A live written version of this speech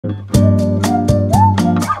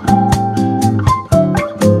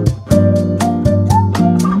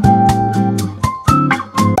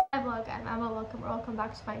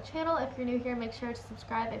back to my channel. If you're new here, make sure to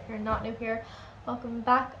subscribe. If you're not new here, welcome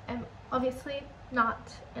back. I'm obviously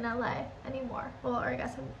not in LA anymore. Well, or I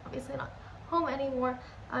guess I'm obviously not home anymore.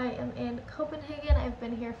 I am in Copenhagen. I've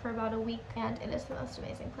been here for about a week and it is the most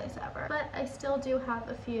amazing place ever. But I still do have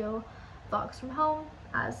a few vlogs from home,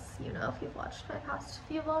 as you know if you've watched my past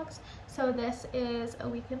few vlogs. So this is a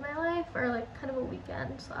week in my life, or like kind of a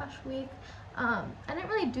weekend slash week. I didn't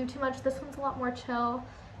really do too much. This one's a lot more chill.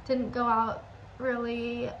 Didn't go out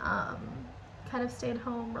really, kind of stayed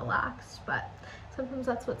home, relaxed, but sometimes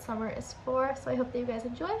that's what summer is for. So I hope that you guys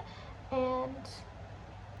enjoy, and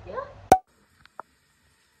yeah.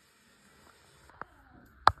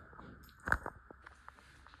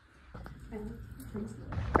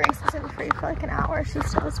 Grace isn't free for like an hour. She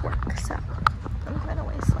still has work, so I'm kind of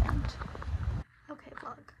wasteland. Okay,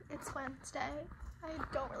 vlog. It's Wednesday. I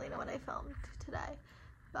don't really know what I filmed today,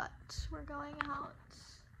 but we're going out.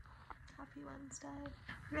 Happy Wednesday.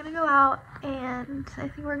 We're gonna go out, and I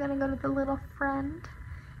think we're gonna go to the Little Friend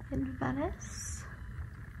in Venice.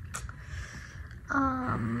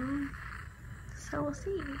 So we'll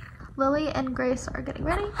see. Lily and Grace are getting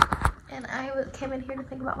ready, and I came in here to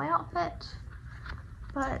think about my outfit,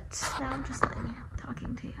 but now I'm just sitting here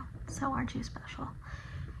talking to you. So aren't you special?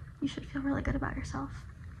 You should feel really good about yourself.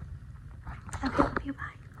 Okay, love you,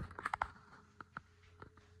 bye.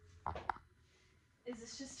 Is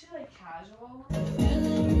this just too like casual?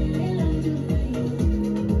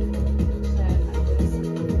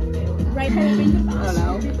 Right I don't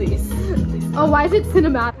know, please. Oh, why is it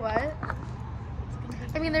cinematic? What?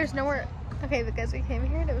 I mean, there's nowhere. Okay, because we came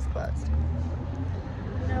here and it was closed.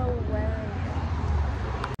 No way.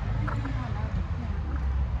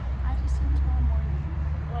 I just seen tomorrow morning.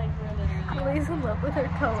 Like, we're literally. Lily's in love with her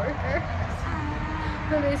coworker.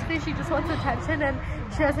 So basically, she just wants attention and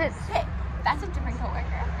she doesn't. Hey, that's a different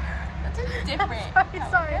coworker. That's a different.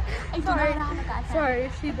 Sorry. I do not have a guy friend. Sorry,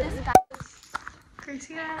 she did. This guy.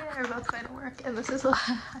 Gracie and I are both going to work, and this is why.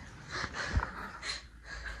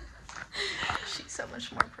 She's so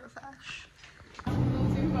much more profesh. I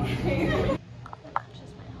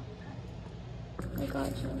got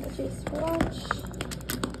Jamba Juice for lunch.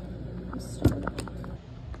 I'm starving.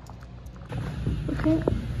 Okay.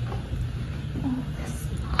 Oh, this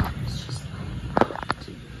is just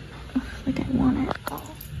like I want it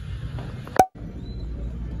all.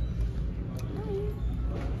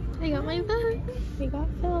 I got my bag. We got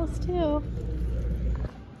Phil's too.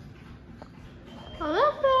 Oh,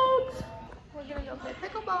 that's it. We're gonna go play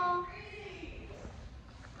pickleball.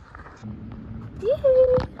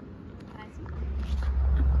 Yay!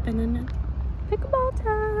 Banana. Pickleball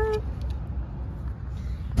time.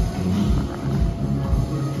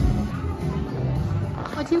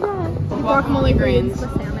 What you got? Guacamole greens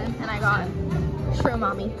with salmon, and I got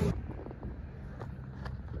shrimami.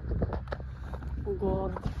 Oh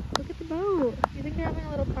god. Look at the boat. You think you're having a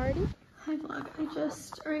little party? Hi vlog.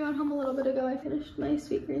 I got home a little bit ago. I finished my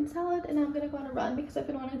sweet green salad, and now I'm gonna go on a run because I've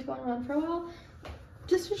been wanting to go on a run for a while.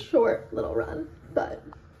 Just a short little run, but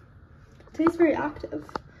today's very active.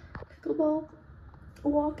 Pickleball,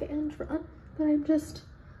 walk, and run. But I'm just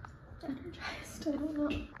energized. I don't know.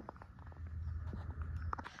 Okay,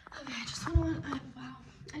 I just went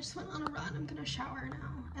on a run. I'm gonna shower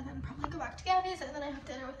now, and then probably go back to Gabby's, and then I have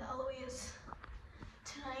dinner with Eloise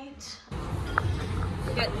tonight.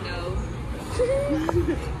 Get no.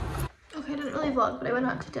 Okay, I didn't really vlog, but I went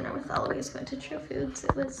out to dinner with Eloise, Vintage True Foods.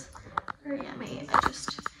 It was very yummy. I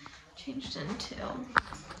just changed into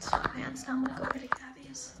sweatpants. Now I'm gonna go over to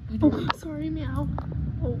Gabby's. Oh, sorry, meow.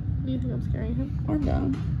 Oh, do you think I'm scaring him? Arm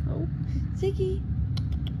down. Oh. Ziggy.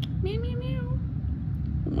 Meow, meow, meow.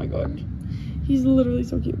 Oh my god. He's literally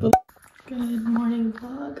so cute. But good morning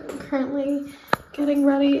vlog. I'm currently getting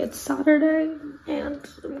ready. It's Saturday and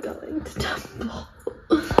I'm going to temple.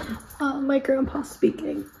 My grandpa's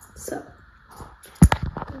speaking, so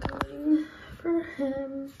I'm going for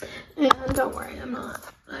him. And don't worry, I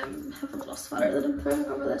have a little sweater that I'm throwing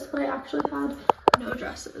over this, but I actually had no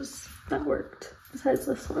dresses that worked besides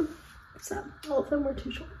this one. So all of them were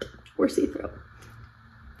too short or see-through.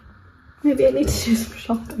 Maybe I need to do some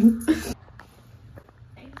shopping.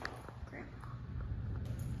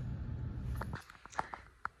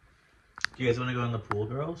 Do you guys want to go in the pool,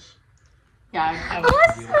 girls? yeah,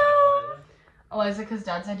 Awesome! Eliza, because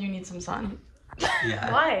Dad said you need some sun. Yeah.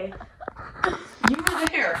 Why? You were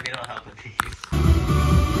there. We don't help with these.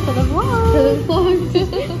 For the vlog. For the vlog.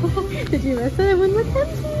 Did you miss it? I went with him.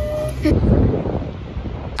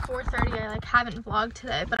 4:30. I haven't vlogged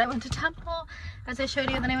today, but I went to temple as I showed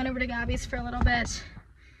you, and then I went over to Gabby's for a little bit.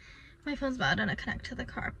 My phone's about to connect to the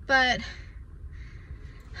car, but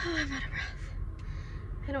oh, I'm out of breath.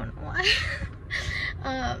 I don't know why.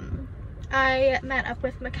 I met up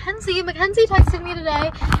with Mackenzie. Mackenzie texted me today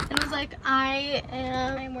and was like, I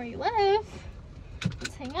am where you live.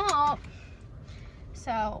 Let's hang out.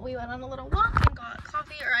 So we went on a little walk and got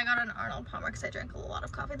coffee, or I got an Arnold Palmer because I drank a lot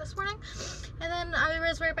of coffee this morning. And then I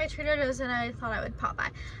was right by Trader Joe's and I thought I would pop by.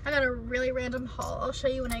 I got a really random haul. I'll show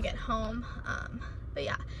you when I get home. But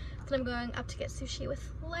yeah, then I'm going up to get sushi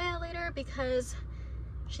with Leia later because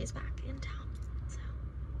she's back in town. So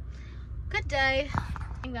good day.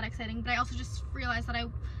 Nothing that exciting, but I also just realized that I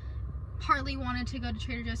partly wanted to go to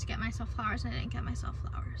Trader Joe's to get myself flowers and I didn't get myself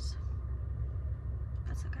flowers.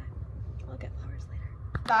 That's okay. I'll get flowers later.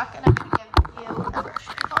 Back and I'm gonna give you a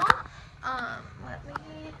grocery haul. I'm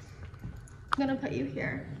gonna put you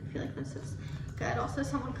here. I feel like this is good. Also,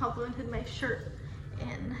 someone complimented my shirt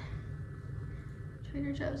in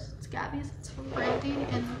Trader Joe's. It's Gabby's. It's from Brandy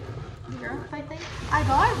in Europe, I think. I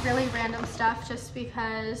got really random stuff just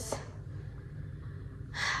because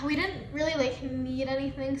we didn't really like need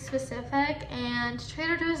anything specific, and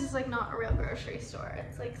Trader Joe's is like not a real grocery store.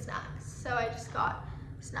 It's like snacks. So I just got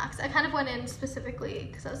snacks. I kind of went in specifically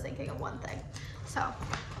because I was thinking of one thing. So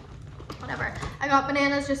whatever. I got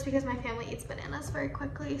bananas just because my family eats bananas very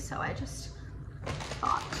quickly. So I just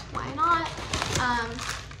thought, why not?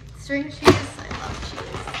 String cheese. I love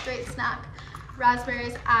cheese. Great snack.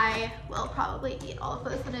 Raspberries. I will probably eat all of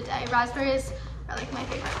those in a day. Raspberries are like my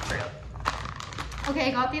favorite fruit. Okay,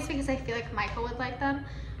 I got these because I feel like Michael would like them.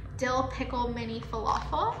 Dill pickle mini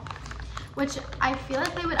falafel, which I feel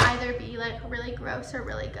like they would either be like really gross or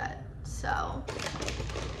really good. So,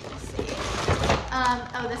 let's see.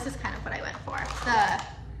 Oh, this is kind of what I went for. The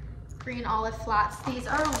green olive flats. These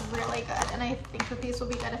are really good, and I think that these will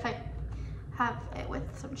be good if I have it with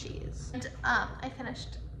some cheese. And I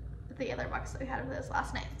finished the other box that we had of this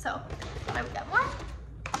last night, so I thought I would get more.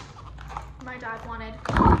 My dad wanted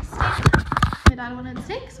steak. My dad wanted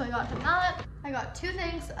steak, so I got him that. I got 2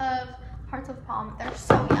 things of hearts of palm. They're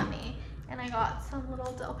so yummy. And I got some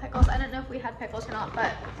little dill pickles. I don't know if we had pickles or not,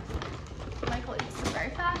 but Michael eats them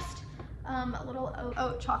very fast. Little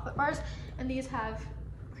oat chocolate bars, and these have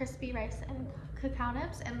crispy rice and cacao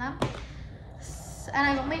nibs in them. And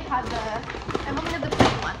I've only had the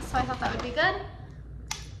plain ones, so I thought that would be good.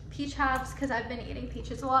 Peach halves, because I've been eating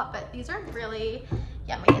peaches a lot, but these are really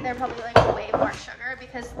yummy. They're probably like way more sugar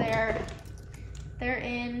because they're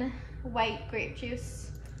in white grape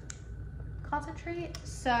juice concentrate,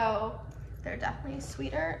 so they're definitely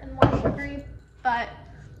sweeter and more sugary, but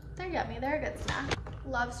they're yummy. They're a good snack.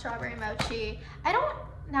 Love strawberry mochi.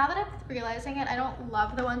 Now that I'm realizing it, I don't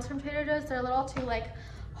love the ones from Trader Joe's. They're a little too like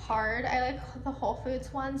hard. I like the Whole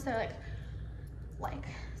Foods ones. They're like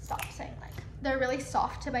stop saying like, they're really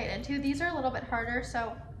soft to bite into. These are a little bit harder,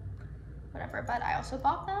 so whatever, but I also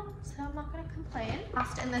bought them, so I'm not gonna complain.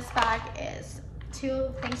 Last in this bag is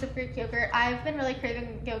 2 things of Greek yogurt. I've been really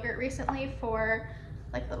craving yogurt recently for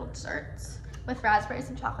like little desserts with raspberries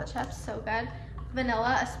and chocolate chips. So good.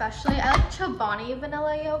 Vanilla especially. I like Chobani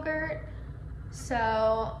vanilla yogurt.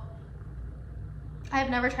 So I've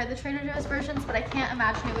never tried the Trader Joe's versions, but I can't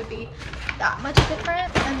imagine it would be that much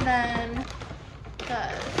different. And then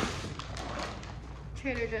the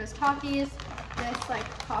Trader Joe's Takis, this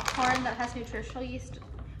like popcorn that has nutritional yeast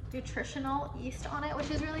on it, which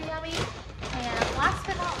is really yummy. And last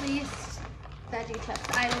but not least, veggie chips.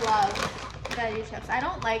 I love veggie chips. I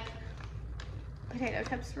don't like potato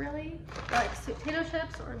chips really, or like sweet potato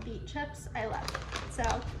chips or beet chips. I love it.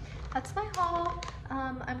 So that's my haul.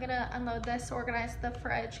 I'm gonna unload this, organize the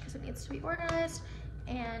fridge because it needs to be organized,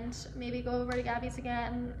 and maybe go over to Gabby's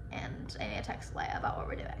again, and I need to text Leia about what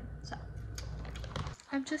we're doing. So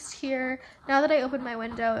I'm just here. Now that I opened my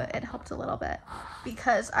window, it helped a little bit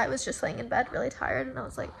because I was just laying in bed really tired, and I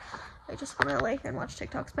was like, I just want to lay here and watch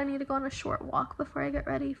TikToks, but I need to go on a short walk before I get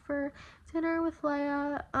ready for dinner with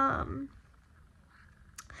Leia.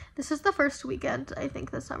 This is the first weekend, I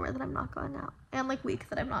think, this summer that I'm not going out, and like week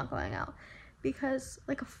that I'm not going out, because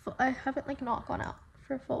like I haven't like not gone out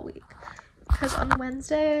for a full week, because on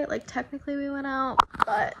Wednesday, like technically we went out,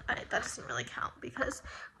 but that doesn't really count because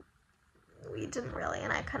we didn't really,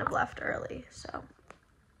 and I kind of left early. So I'm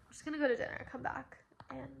just gonna go to dinner, come back,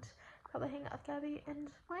 and probably hang out with Gabby and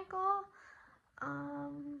Michael.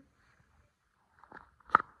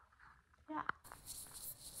 Yeah.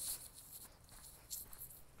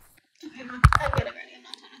 Okay, I'm getting ready. I'm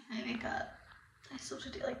not done with my makeup. I still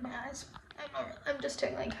have to do like my eyes. I'm just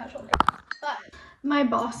doing like casual makeup. But my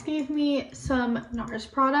boss gave me some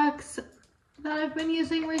NARS products that I've been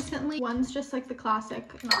using recently. One's just like the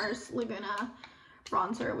classic NARS Laguna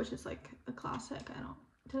bronzer, which is like the classic.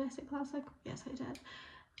 Did I say classic? Yes, I did.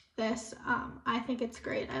 this. I think it's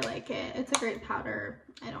great. I like it. It's a great powder.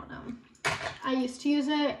 I don't know. I used to use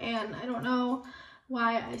it and I don't know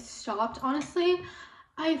why I stopped. Honestly,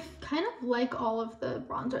 I kind of like all of the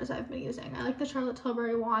bronzers I've been using. I like the Charlotte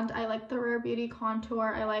Tilbury wand. I like the Rare Beauty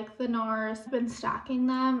contour. I like the NARS. I've been stacking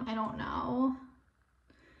them. I don't know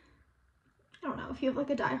if you have like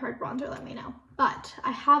a die-hard bronzer, let me know. But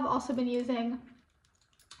I have also been using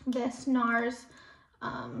this NARS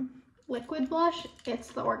liquid blush. It's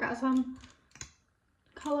the Orgasm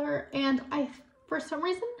color, and I for some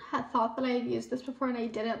reason had thought that I had used this before and I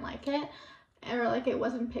didn't like it, or like it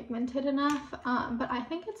wasn't pigmented enough, but I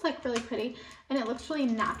think it's like really pretty and it looks really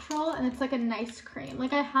natural and it's like a nice cream.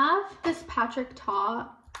 Like I have this Patrick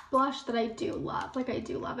Ta blush that I do love, like I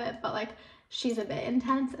do love it, but like she's a bit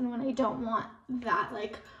intense, and when I don't want that,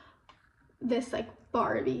 like this like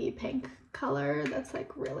Barbie pink color that's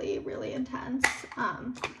like really, really intense,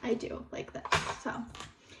 I do like this. So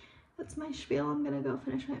that's my spiel. I'm gonna go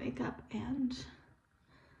finish my makeup and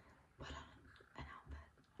put on an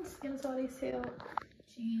outfit. Skin bodysuit,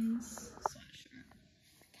 jeans, sweatshirt,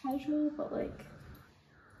 casual, but like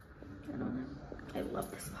I don't know. I love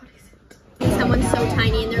this bodysuit. Someone's so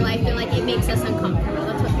tiny in their life, they're like, it makes us uncomfortable.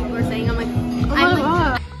 That's what people are saying. I'm like,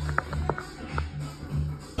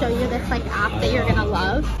 show you this like app that you're gonna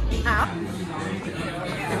love. App.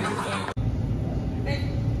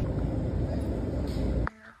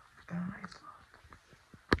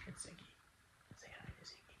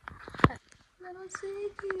 Little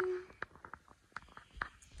Ziggy.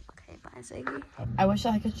 Okay, bye Ziggy. I wish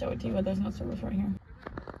I could show it to you, but there's no service right here.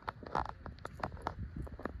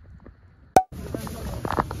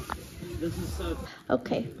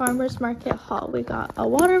 Okay, farmer's market haul. We got a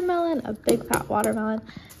watermelon, a big fat watermelon.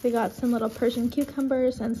 We got some little Persian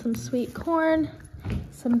cucumbers and some sweet corn,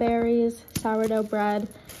 some berries, sourdough bread,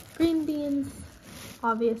 green beans,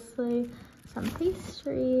 obviously, some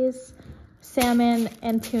pastries, salmon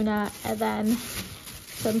and tuna, and then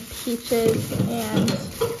some peaches and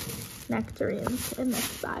nectarines in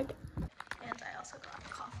this bag. And I also got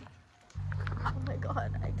coffee. Oh my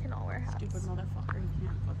god, I cannot wear hats. Stupid motherfucker, you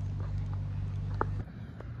can't fuck.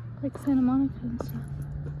 Like Santa Monica and stuff.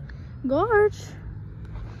 Gorge!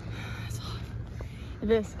 It's hot.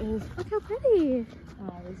 This is. Look how pretty!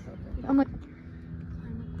 Oh, it's so pretty. I'm like,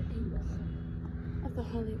 Climb up the hills of the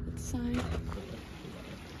Hollywood side.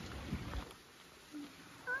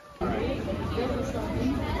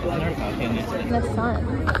 the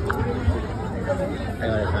sun. I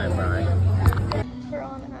gotta try Brian. We're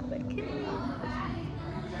on an abbot kinney.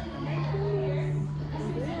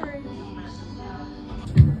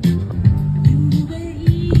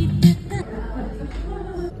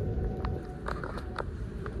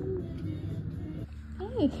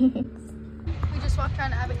 Thanks. We just walked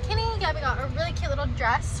around Abbot Kinney. Gabby got a really cute little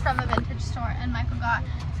dress from a vintage store, and Michael got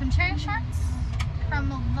some cherry shirts from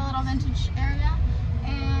the little vintage area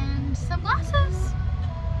and some glasses.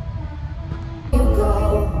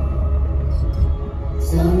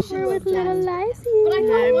 We're with little Lacey. But I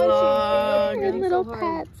thought with little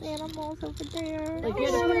pets, animals over there. Like, you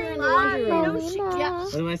had to put her in the laundry room. Yeah.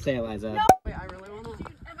 What do I say, Eliza? Wait, I really wanna.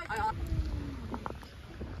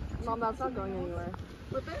 Mom, that's not going anywhere.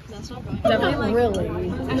 That's not going anywhere. Definitely, really.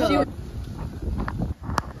 No.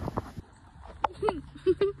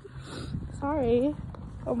 Sorry.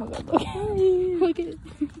 Oh my god, look. Look at it.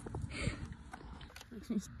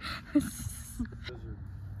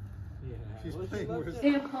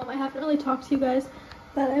 Hey, I'm home. I haven't really talked to you guys,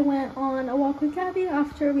 but I went on a walk with Gabby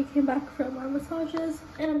after we came back from our massages,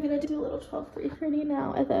 and I'm gonna do a little 12:30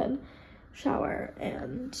 now, and then shower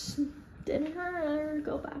and dinner or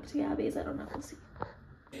go back to Gabby's. I don't know, we'll see.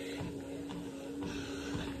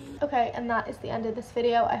 Okay, and that is the end of this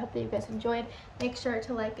video. I hope that you guys enjoyed. Make sure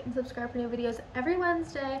to like and subscribe for new videos every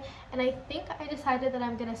Wednesday, and I think I decided that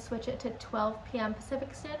I'm gonna switch it to 12 p.m.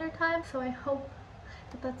 Pacific Standard Time, so I hope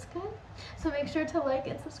that that's good. So make sure to like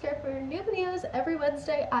and subscribe for new videos every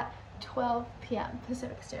Wednesday at 12 p.m.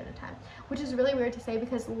 Pacific Standard Time, which is really weird to say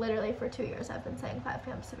because literally for 2 years I've been saying 5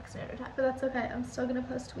 p.m. Pacific Standard Time, but that's okay. I'm still gonna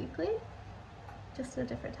post weekly, just at a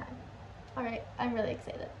different time. All right, I'm really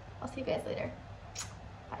excited. I'll see you guys later.